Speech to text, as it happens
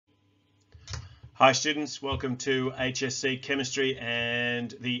Hi students, welcome to HSC Chemistry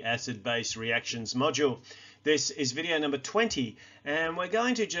and the acid-base reactions module. This is video number 20 and we're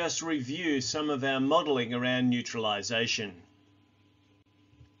going to just review some of our modelling around neutralisation.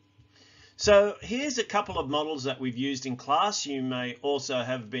 So here's a couple of models that we've used in class. You may also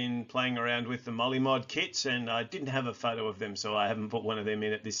have been playing around with the MollyMod kits, and I didn't have a photo of them, so I haven't put one of them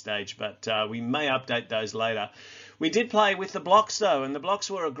in at this stage, but we may update those later. We did play with the blocks though, and the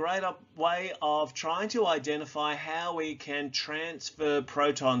blocks were a great way of trying to identify how we can transfer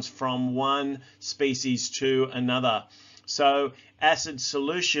protons from one species to another. So acid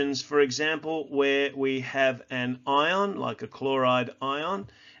solutions, for example, where we have an ion, like a chloride ion,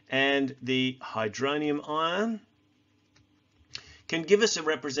 and the hydronium ion, can give us a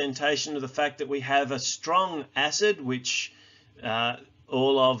representation of the fact that we have a strong acid, which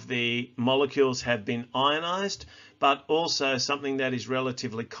all of the molecules have been ionized, but also something that is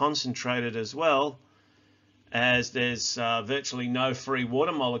relatively concentrated as well, as there's virtually no free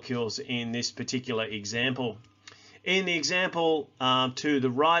water molecules in this particular example. In the example to the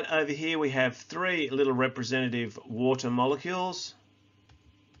right over here, we have three little representative water molecules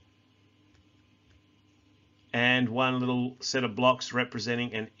and one little set of blocks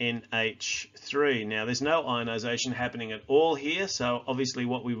representing an NH3. Now there's no ionization happening at all here, so obviously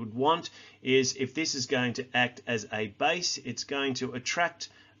what we would want is, if this is going to act as a base, it's going to attract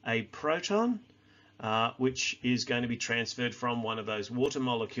a proton which is going to be transferred from one of those water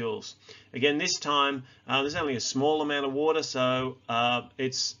molecules. Again, this time there's only a small amount of water, so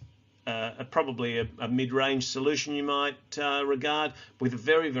it's probably a mid-range solution you might regard, with a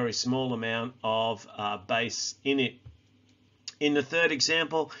very, very small amount of base in it. In the third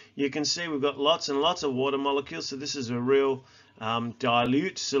example, you can see we've got lots and lots of water molecules, so this is a real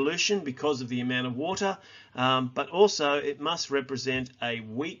dilute solution because of the amount of water, but also it must represent a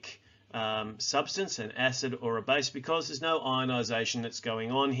weak substance, an acid or a base, because there's no ionization that's going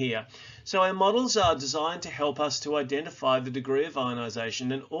on here. So our models are designed to help us to identify the degree of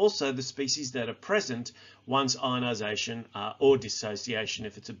ionization and also the species that are present once ionization or dissociation,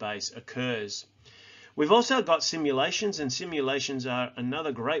 if it's a base, occurs. We've also got simulations, and simulations are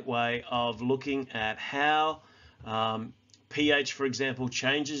another great way of looking at how pH, for example,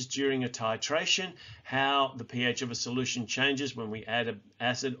 changes during a titration, how the pH of a solution changes when we add an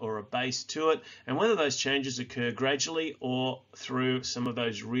acid or a base to it, and whether those changes occur gradually or through some of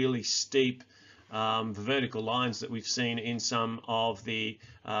those really steep vertical lines that we've seen in some of the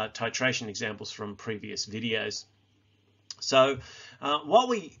titration examples from previous videos. So what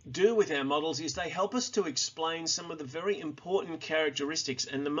we do with our models is they help us to explain some of the very important characteristics,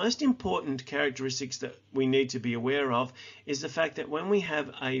 and the most important characteristics that we need to be aware of is the fact that when we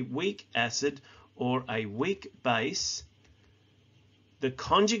have a weak acid or a weak base, the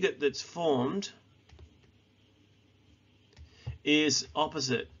conjugate that's formed is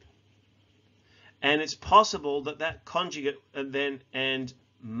opposite, and it's possible that that conjugate then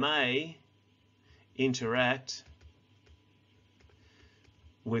may interact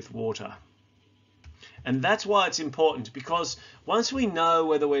with water. And that's why it's important, because once we know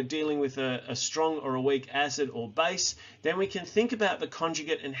whether we're dealing with a strong or a weak acid or base, then we can think about the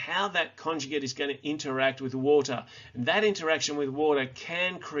conjugate and how that conjugate is going to interact with water. And that interaction with water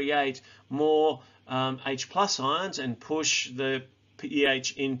can create more H+ ions and push the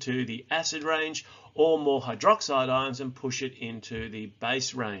pH into the acid range, or more hydroxide ions and push it into the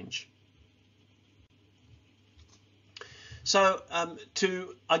base range. So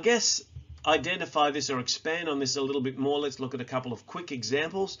to, I guess, identify this or expand on this a little bit more, let's look at a couple of quick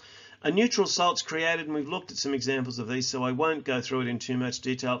examples. A neutral salt's created, and we've looked at some examples of these, so I won't go through it in too much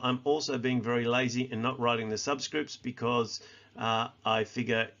detail. I'm also being very lazy and not writing the subscripts, because I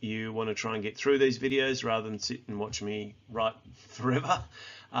figure you want to try and get through these videos rather than sit and watch me write forever.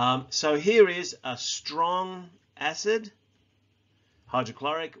 So here is a strong acid,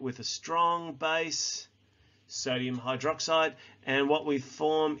 hydrochloric, with a strong base, sodium hydroxide, and what we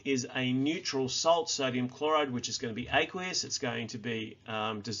form is a neutral salt, sodium chloride, which is going to be aqueous. It's going to be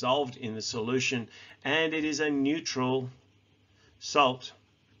dissolved in the solution, and it is a neutral salt.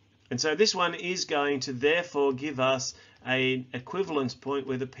 And so this one is going to therefore give us an equivalence point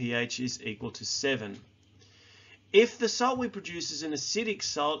where the pH is equal to 7. If the salt we produce is an acidic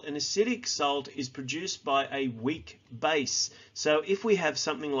salt is produced by a weak base. So if we have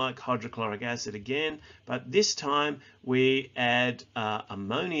something like hydrochloric acid again, but this time we add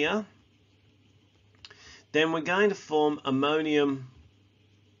ammonia, then we're going to form ammonium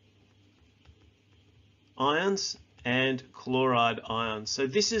ions and chloride ions. So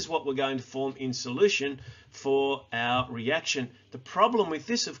this is what we're going to form in solution for our reaction. The problem with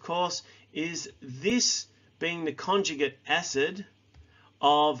this, of course, is this being the conjugate acid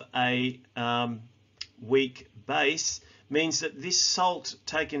of a weak base means that this salt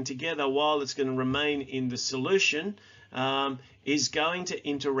taken together, while it's going to remain in the solution, is going to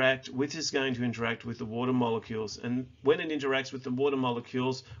interact with the water molecules. And when it interacts with the water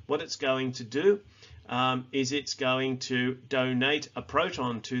molecules, what it's going to do is it's going to donate a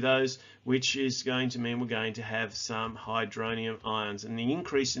proton to those, which is going to mean we're going to have some hydronium ions. And the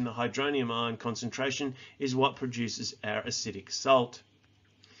increase in the hydronium ion concentration is what produces our acidic salt.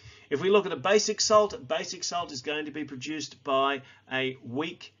 If we look at a basic salt is going to be produced by a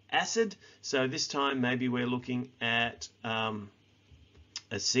weak acid. So this time maybe we're looking at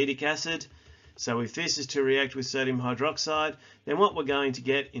acetic acid. So if this is to react with sodium hydroxide, then what we're going to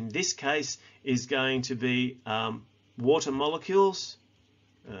get in this case is going to be water molecules.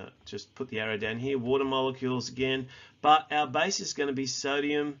 Just put the arrow down here, water molecules again. But our base is going to be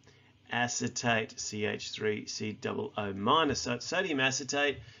sodium acetate, CH3COO-. So it's sodium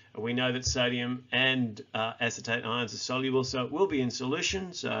acetate. We know that sodium and acetate ions are soluble, so it will be in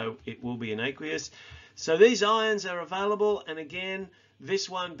solution, so it will be in aqueous. So these ions are available, and again, this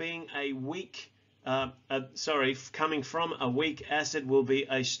one being a weak, coming from a weak acid will be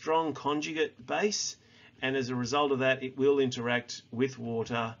a strong conjugate base, and as a result of that, it will interact with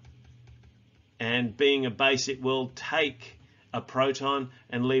water, and being a base, it will take a proton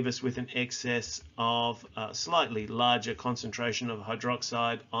and leave us with an excess of a slightly larger concentration of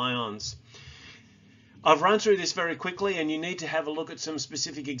hydroxide ions. I've run through this very quickly, and you need to have a look at some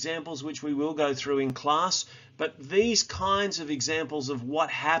specific examples which we will go through in class, but these kinds of examples of what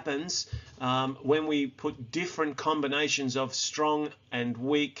happens when we put different combinations of strong and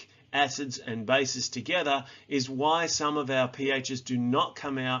weak acids and bases together is why some of our pHs do not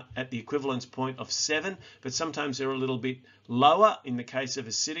come out at the equivalence point of 7, but sometimes they're a little bit lower in the case of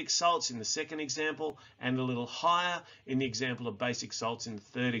acidic salts in the second example, and a little higher in the example of basic salts in the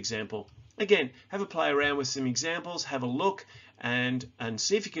third example. Again, have a play around with some examples, have a look, and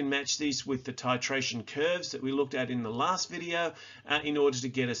see if you can match these with the titration curves that we looked at in the last video in order to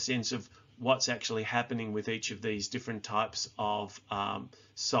get a sense of what's actually happening with each of these different types of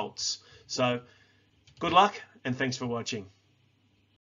salts. So good luck, and thanks for watching.